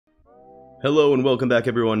Hello and welcome back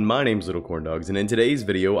everyone, my name's LittleCornDogs, and in today's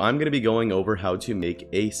video I'm going to be going over how to make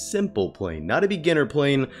a simple plane. Not a beginner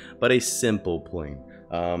plane, but a simple plane.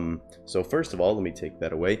 So first of all, let me take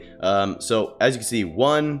that away. So as you can see,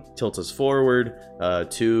 1 tilts us forward,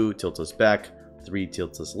 2 tilts us back, 3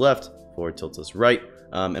 tilts us left, 4 tilts us right.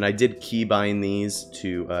 And I did keybind these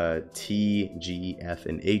to T, G, F,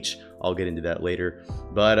 and H. I'll get into that later.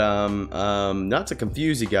 But not to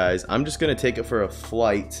confuse you guys, I'm just going to take it for a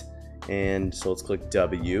flight. And so let's click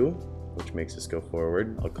W, which makes us go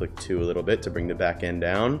forward. I'll click 2 a little bit to bring the back end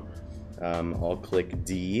down. I'll click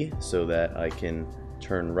D so that I can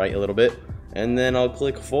turn right a little bit. And then I'll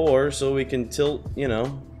click 4 so we can tilt, you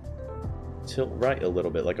know, tilt right a little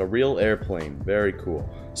bit like a real airplane. Very cool.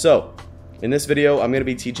 So in this video, I'm going to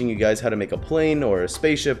be teaching you guys how to make a plane or a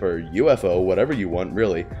spaceship or UFO, whatever you want,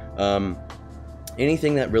 really.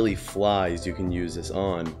 Anything that really flies, you can use this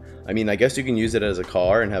on. I mean, I guess you can use it as a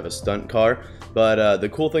car and have a stunt car, but the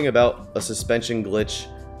cool thing about a suspension glitch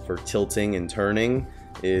for tilting and turning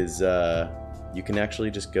is you can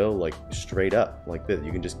actually just go like straight up like this.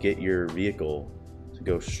 You can just get your vehicle to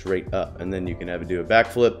go straight up, and then you can have it do a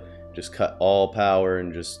backflip, just cut all power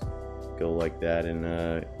and just go like that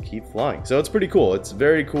and keep flying. So it's pretty cool. It's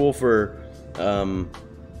very cool for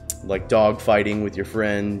like dog fighting with your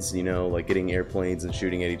friends, you know, like getting airplanes and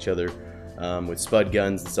shooting at each other with spud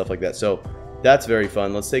guns and stuff like that. So that's very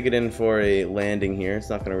fun. Let's take it in for a landing here. It's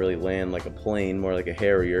not going to really land like a plane, more like a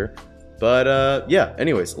Harrier. But yeah,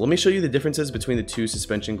 anyways, let me show you the differences between the 2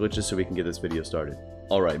 suspension glitches so we can get this video started.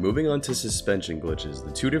 Alright, moving on to suspension glitches.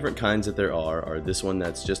 The 2 different kinds that there are this one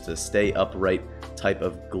that's just a stay upright type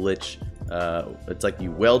of glitch. It's like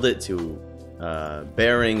you weld it to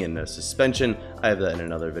bearing and a suspension. I have that in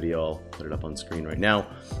another video. I'll put it up on screen right now.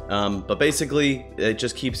 But basically, it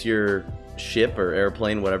just keeps your ship or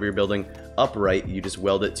airplane, whatever you're building, upright. You just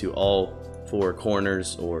weld it to all 4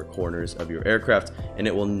 corners or corners of your aircraft, and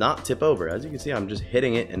it will not tip over. As you can see, I'm just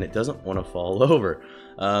hitting it, and it doesn't want to fall over.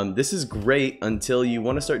 This is great until you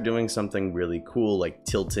want to start doing something really cool, like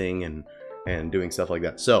tilting and doing stuff like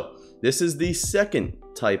that. So this is the second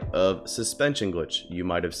type of suspension glitch. You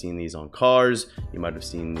might have seen these on cars, you might have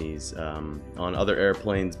seen these on other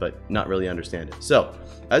airplanes, but not really understand it. So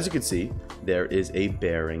as you can see, there is a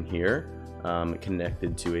bearing here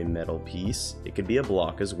connected to a metal piece. It could be a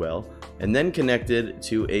block as well, and then connected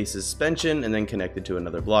to a suspension, and then connected to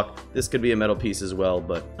another block. This could be a metal piece as well,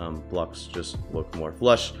 but blocks just look more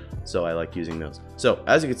flush, so I like using those. So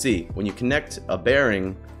as you can see, when you connect a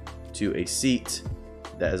bearing to a seat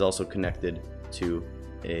that is also connected to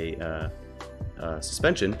a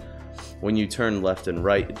suspension, when you turn left and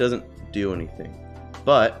right, it doesn't do anything.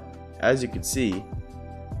 But as you can see,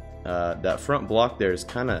 that front block there is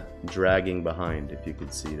kind of dragging behind, if you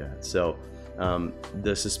could see that. So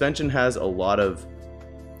the suspension has a lot of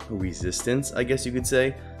resistance, I guess you could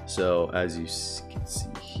say. So as you can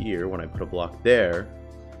see here, when I put a block there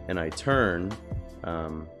and I turn, I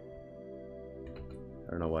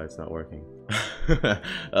don't know why it's not working.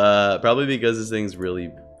 Probably because this thing's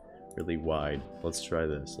really wide. Let's try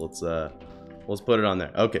this. Let's put it on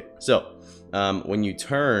there. Okay, so when you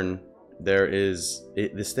turn, there is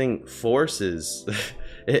this thing forces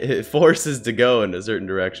it forces to go in a certain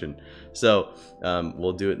direction. So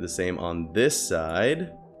we'll do it the same on this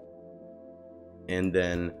side, and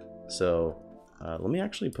then let me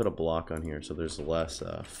actually put a block on here so there's less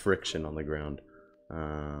friction on the ground,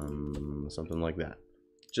 something like that,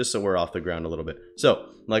 just so we're off the ground a little bit. So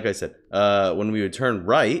like I said, when we would turn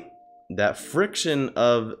right, that friction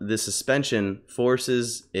of the suspension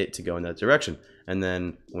forces it to go in that direction. And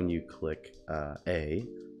then when you click A,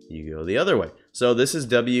 you go the other way. So this is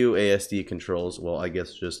WASD controls. Well, I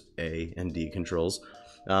guess just A and D controls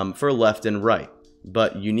for left and right.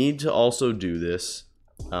 But you need to also do this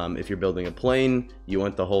if you're building a plane. You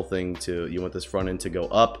want the whole thing to, you want this front end to go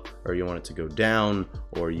up, or you want it to go down,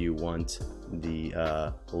 or you want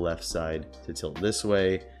the left side to tilt this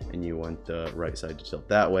way, and you want the right side to tilt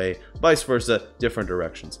that way, vice versa, different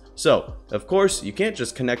directions. So of course you can't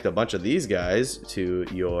just connect a bunch of these guys to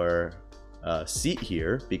your seat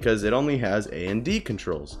here, because it only has A and D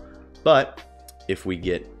controls. But if we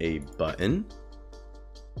get a button,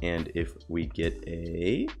 and if we get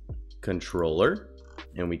a controller,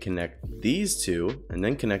 and we connect these 2, and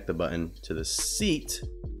then connect the button to the seat,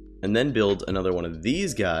 and then build another one of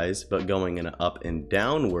these guys, but going in an up and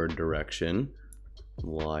downward direction,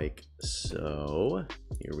 like so.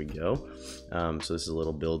 Here we go. So this is a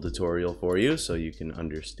little build tutorial for you, so you can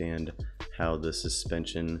understand how the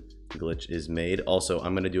suspension glitch is made. Also,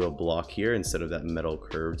 I'm going to do a block here instead of that metal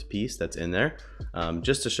curved piece that's in there,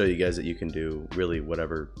 just to show you guys that you can do really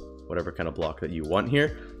whatever whatever kind of block that you want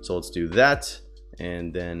here. So let's do that,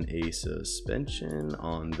 and then a suspension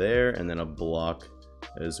on there, and then a block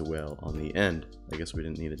as well on the end. I guess we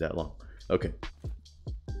didn't need it that long. Okay,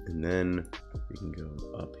 and then we can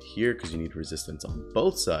go up here because you need resistance on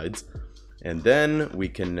both sides, and then we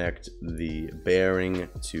connect the bearing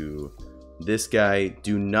to this guy.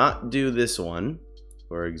 Do not do this one.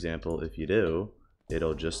 For example, if you do,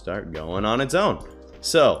 it'll just start going on its own.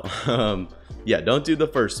 So yeah, don't do the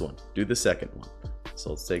first one, do the second one. So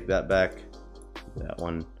let's take that back, that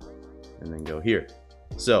one, and then go here.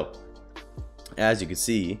 So as you can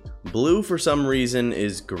see, blue for some reason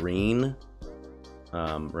is green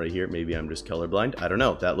right here. Maybe I'm just colorblind, I don't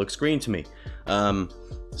know, that looks green to me.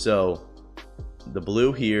 So the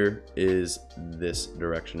blue here is this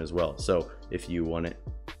direction as well. So if you want it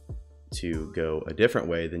to go a different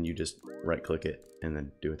way, then you just right click it and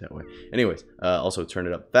then do it that way. Anyways, also turn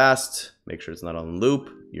it up fast, make sure it's not on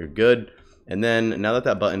loop, you're good. And then now that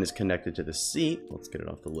that button is connected to the seat, let's get it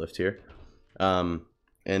off the lift here. And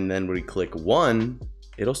then when we click 1,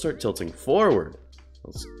 it'll start tilting forward.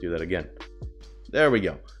 Let's do that again. There we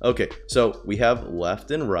go. Okay, so we have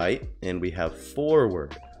left and right, and we have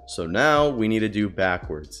forward. So now we need to do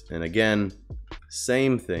backwards. And again,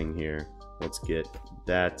 same thing here. Let's get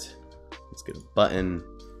that. Let's get a button.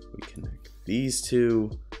 We connect these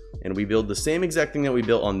two, and we build the same exact thing that we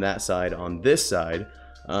built on that side on this side.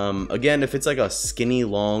 Again, if it's like a skinny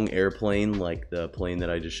long airplane like the plane that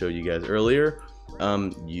I just showed you guys earlier,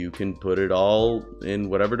 you can put it all in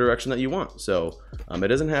whatever direction that you want. So it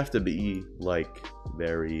doesn't have to be like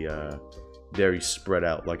very spread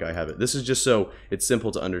out like I have it. This is just so it's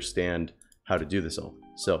simple to understand how to do this all.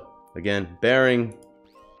 So again, bearing,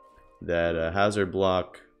 that hazard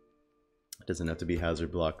block. It doesn't have to be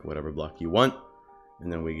hazard block, whatever block you want.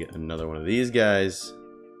 And then we get another one of these guys.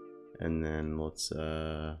 And then let's put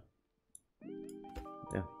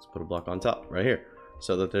a block on top right here,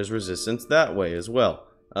 so that there's resistance that way as well.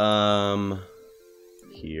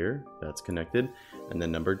 Here, that's connected. And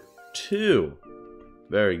then number 2.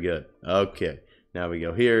 Very good. Okay, now we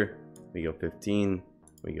go here, we go 15,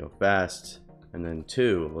 we go fast, and then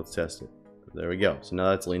 2, let's test it. There we go. So now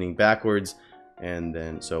that's leaning backwards, and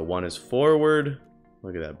then so 1 is forward.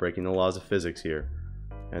 Look at that, breaking the laws of physics here.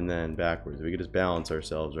 And then backwards. We could just balance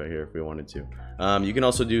ourselves right here if we wanted to. You can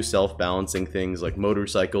also do self-balancing things like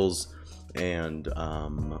motorcycles and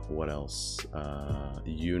what else?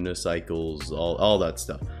 Unicycles, all that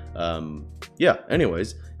stuff. Yeah,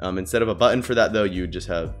 anyways, instead of a button for that though, you just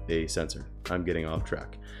have a sensor. I'm getting off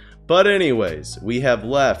track. But anyways, we have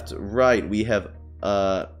left, right, we have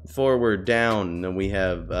forward, down, and then we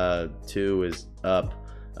have 2 is up.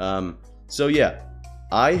 So yeah,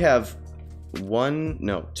 I have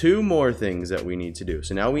 2 more things that we need to do.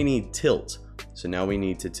 So now we need tilt. So now we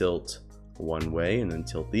need to tilt one way and then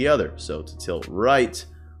tilt the other. So to tilt right,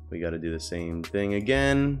 we got to do the same thing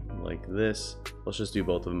again, like this. Let's just do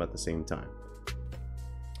both of them at the same time.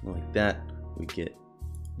 Like that, we get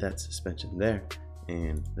that suspension there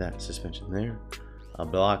and that suspension there. A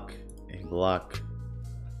block,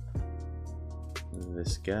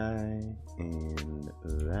 this guy, and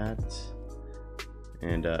that.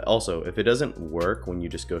 And also, if it doesn't work when you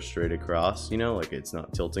just go straight across, you know, like it's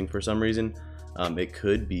not tilting for some reason, it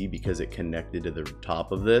could be because it connected to the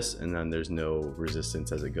top of this and then there's no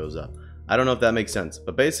resistance as it goes up. I don't know if that makes sense,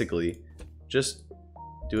 but basically, just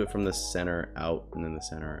do it from the center out and then the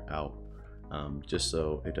center out, just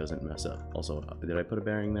so it doesn't mess up. Also, did I put a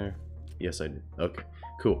bearing there? Yes, I did. Okay,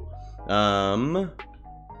 cool.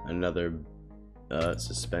 Another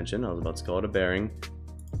suspension. I was about to call it a bearing.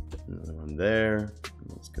 Another one there.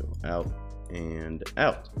 Let's go out and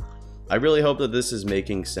out. I really hope that this is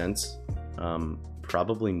making sense.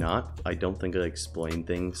 Probably not. I don't think I explain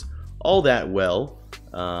things all that well.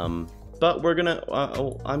 But we're gonna,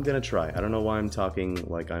 I'm gonna try. I don't know why I'm talking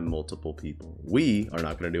like I'm multiple people. We are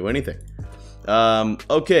not gonna do anything.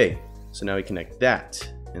 Okay, so now we connect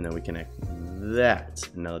that, and then we connect that.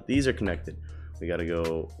 And now that these are connected, we gotta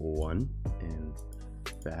go 1 and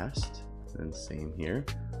fast, and same here.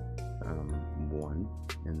 1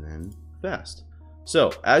 and then fast.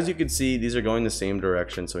 So as you can see, these are going the same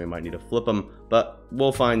direction, so we might need to flip them, but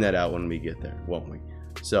we'll find that out when we get there, won't we?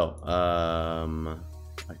 So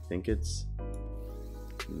I think it's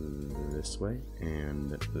this way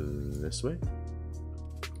and this way.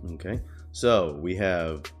 Okay, so we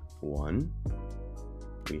have 1,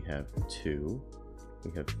 we have 2,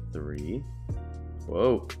 we have 3.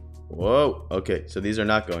 Whoa, okay, so these are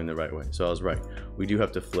not going the right way, so I was right. We do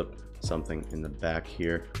have to flip something in the back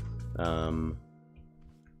here.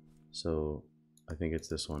 So I think it's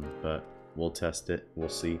this one, but we'll test it, we'll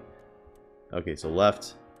see. Okay, so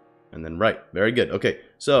left and then right. Very good. Okay,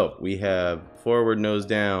 so we have forward nose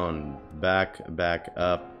down, back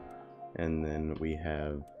up, and then we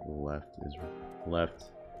have left is left,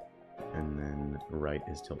 and then right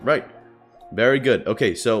is tilt right. Very good.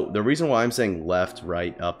 Okay, so the reason why I'm saying left,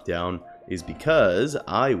 right, up, down is because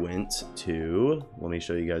I went to, let me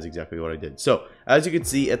show you guys exactly what I did. So as you can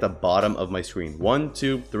see at the bottom of my screen, 1,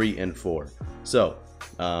 2, 3, and 4. So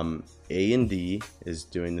A and D is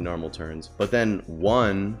doing the normal turns, but then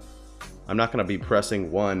 1, I'm not going to be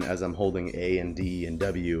pressing 1 as I'm holding A and D and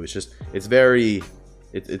W. It's just, it's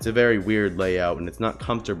a very weird layout, and it's not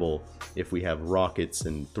comfortable if we have rockets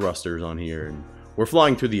and thrusters on here and we're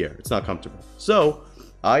flying through the air. It's not comfortable. So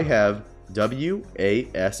I have W, A,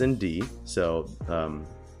 S, and D. So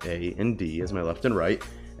A and D is my left and right.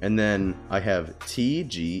 And then I have T,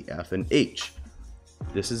 G, F, and H.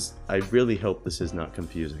 This is, I really hope this is not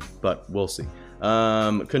confusing, but we'll see.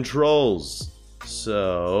 Controls.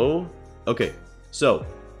 So, okay. So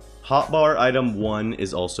hotbar item 1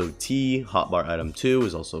 is also T. Hotbar item 2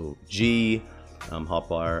 is also G.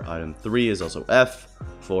 Hotbar item 3 is also F,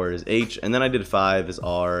 4 is H, and then I did 5 as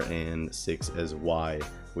R and 6 as Y,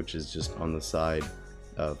 which is just on the side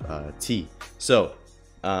of T. So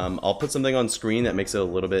I'll put something on screen that makes it a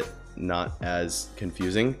little bit not as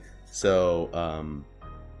confusing. So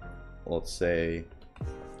let's say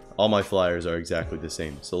all my flyers are exactly the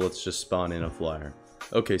same. So let's just spawn in a flyer.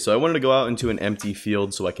 Okay, so I wanted to go out into an empty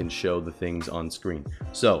field so I can show the things on screen.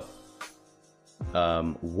 So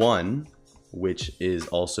 1, which is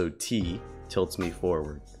also T, tilts me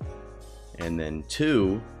forward. And then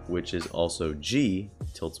 2, which is also G,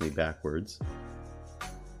 tilts me backwards.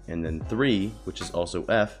 And then 3, which is also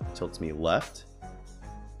F, tilts me left.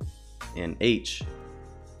 And H,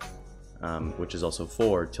 which is also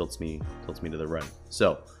 4, tilts me to the right.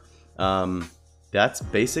 So that's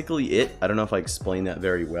basically it. I don't know if I explained that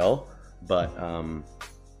very well, but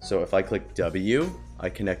so if I click W, I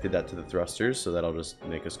connected that to the thrusters, so that'll just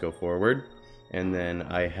make us go forward. And then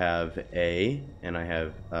I have A, and I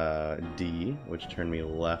have D, which turn me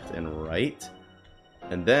left and right.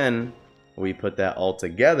 And then we put that all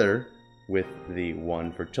together with the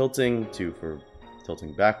 1 for tilting, 2 for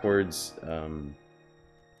tilting backwards,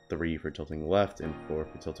 3 for tilting left, and 4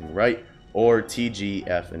 for tilting right, or T, G,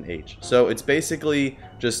 F, and H. So it's basically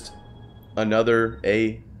just another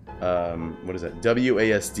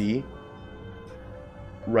WASD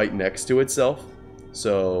right next to itself.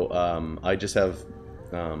 So I just have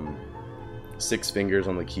 6 fingers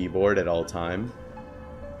on the keyboard at all time.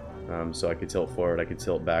 So I could tilt forward, I could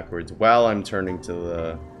tilt backwards while I'm turning to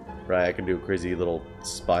the right. I could do a crazy little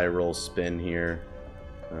spiral spin here.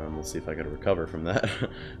 We'll see if I can recover from that.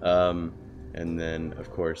 And then, of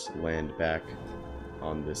course, land back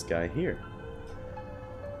on this guy here.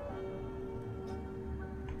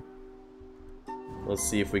 Let's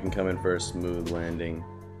see if we can come in for a smooth landing.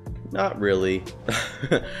 Not really.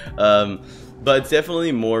 But it's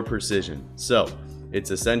definitely more precision. So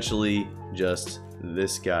it's essentially just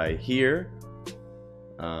this guy here.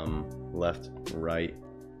 Left, right,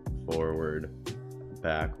 forward,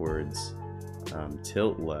 backwards,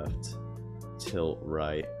 tilt left, tilt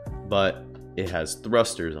right, but it has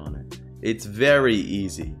thrusters on it. It's very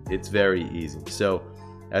easy. It's very easy. So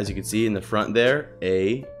as you can see in the front there,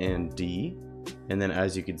 A and D, and then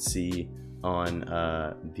as you can see on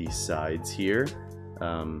the sides here,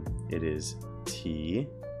 it is T,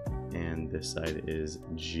 and this side is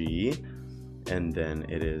G, and then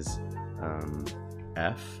it is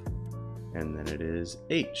F, and then it is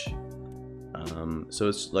H. So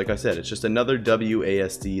it's, like I said, it's just another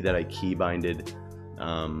WASD that I keybinded.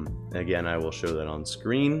 Again, I will show that on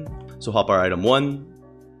screen. So hotbar item 1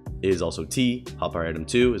 is also T, hotbar item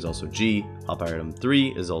 2 is also G, hotbar item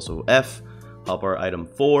 3 is also F, hotbar item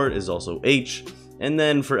 4 is also H, and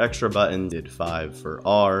then for extra buttons, did 5 for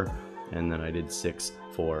R, and then I did 6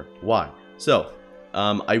 for Y. So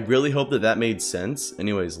I really hope that that made sense.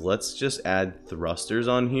 Anyways, let's just add thrusters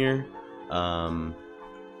on here, and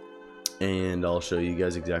I'll show you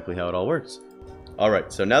guys exactly how it all works.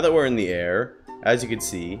 Alright, so now that we're in the air, as you can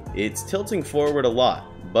see, it's tilting forward a lot,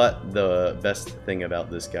 but the best thing about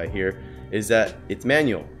this guy here is that it's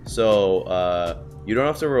manual. So you don't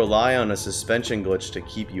have to rely on a suspension glitch to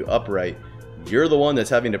keep you upright. You're the one that's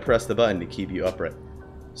having to press the button to keep you upright.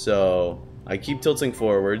 So I keep tilting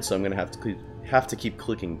forward, so I'm gonna have to keep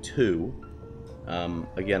clicking 2.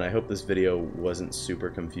 Again, I hope this video wasn't super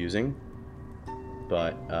confusing,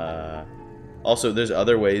 but also there's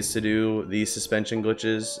other ways to do these suspension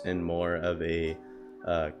glitches in more of a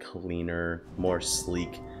cleaner, more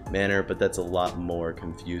sleek manner, but that's a lot more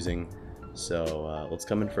confusing. So let's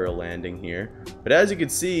come in for a landing here. But as you can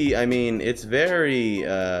see, I mean, it's very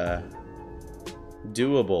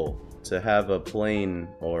doable to have a plane,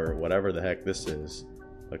 or whatever the heck this is,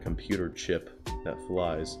 a computer chip that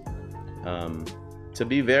flies, to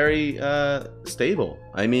be very stable.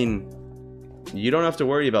 I mean, you don't have to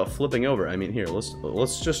worry about flipping over. I mean, here,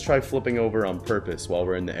 let's just try flipping over on purpose while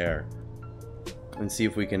we're in the air and see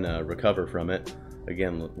if we can recover from it.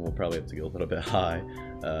 Again, we'll probably have to go a little bit high.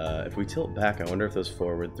 If we tilt back, I wonder if those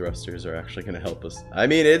forward thrusters are actually going to help us. I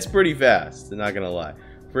mean, it's pretty fast, not going to lie.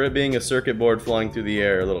 For it being a circuit board flying through the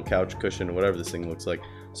air, a little couch cushion, whatever this thing looks like.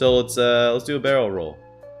 So let's do a barrel roll.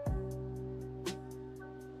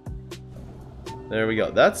 There we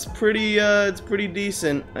go. That's pretty. It's pretty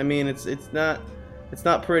decent. I mean, it's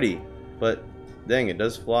not pretty, but dang, it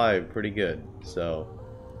does fly pretty good. So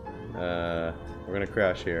we're gonna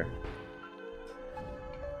crash here.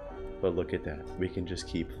 But look at that. We can just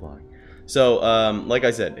keep flying. So, like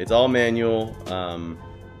I said, it's all manual.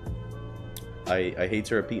 I hate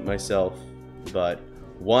to repeat myself, but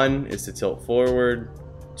 1 is to tilt forward,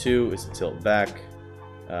 2 is to tilt back,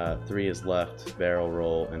 3 is left barrel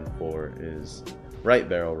roll, and 4 is right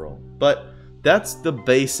barrel roll. But that's the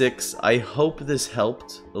basics. I hope this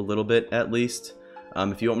helped a little bit, at least.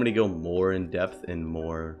 If you want me to go more in depth and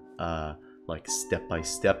more like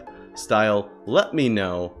step-by-step style, let me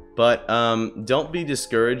know. But don't be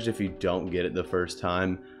discouraged if you don't get it the first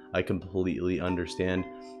time. I completely understand.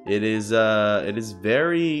 It is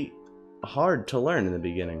very hard to learn in the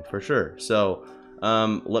beginning, for sure. So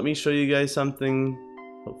let me show you guys something.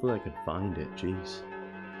 Hopefully I can find it. Jeez.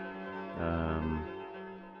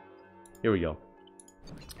 Here we go.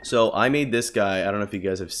 So I made this guy. I don't know if you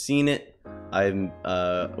guys have seen it. I'm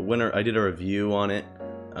a winner. I did a review on it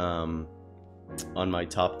on my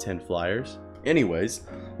top 10 flyers. Anyways,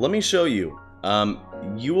 let me show you.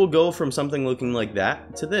 You will go from something looking like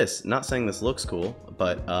that to this. Not saying this looks cool,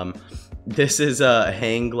 but this is a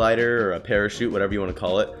hang glider or a parachute, whatever you want to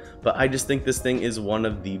call it. But I just think this thing is one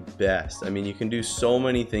of the best. I mean, you can do so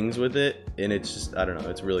many things with it, and it's just, I don't know,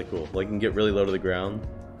 it's really cool. Like, you can get really low to the ground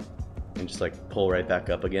and just like pull right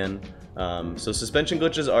back up again. So suspension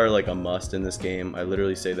glitches are like a must in this game. I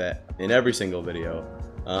literally say that in every single video.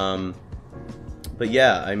 But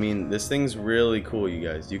yeah, I mean, this thing's really cool, you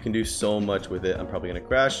guys. You can do so much with it. I'm probably gonna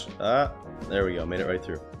crash. There we go, made it right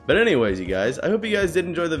through. But anyways, you guys, I hope you guys did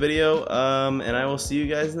enjoy the video, and I will see you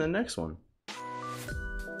guys in the next one.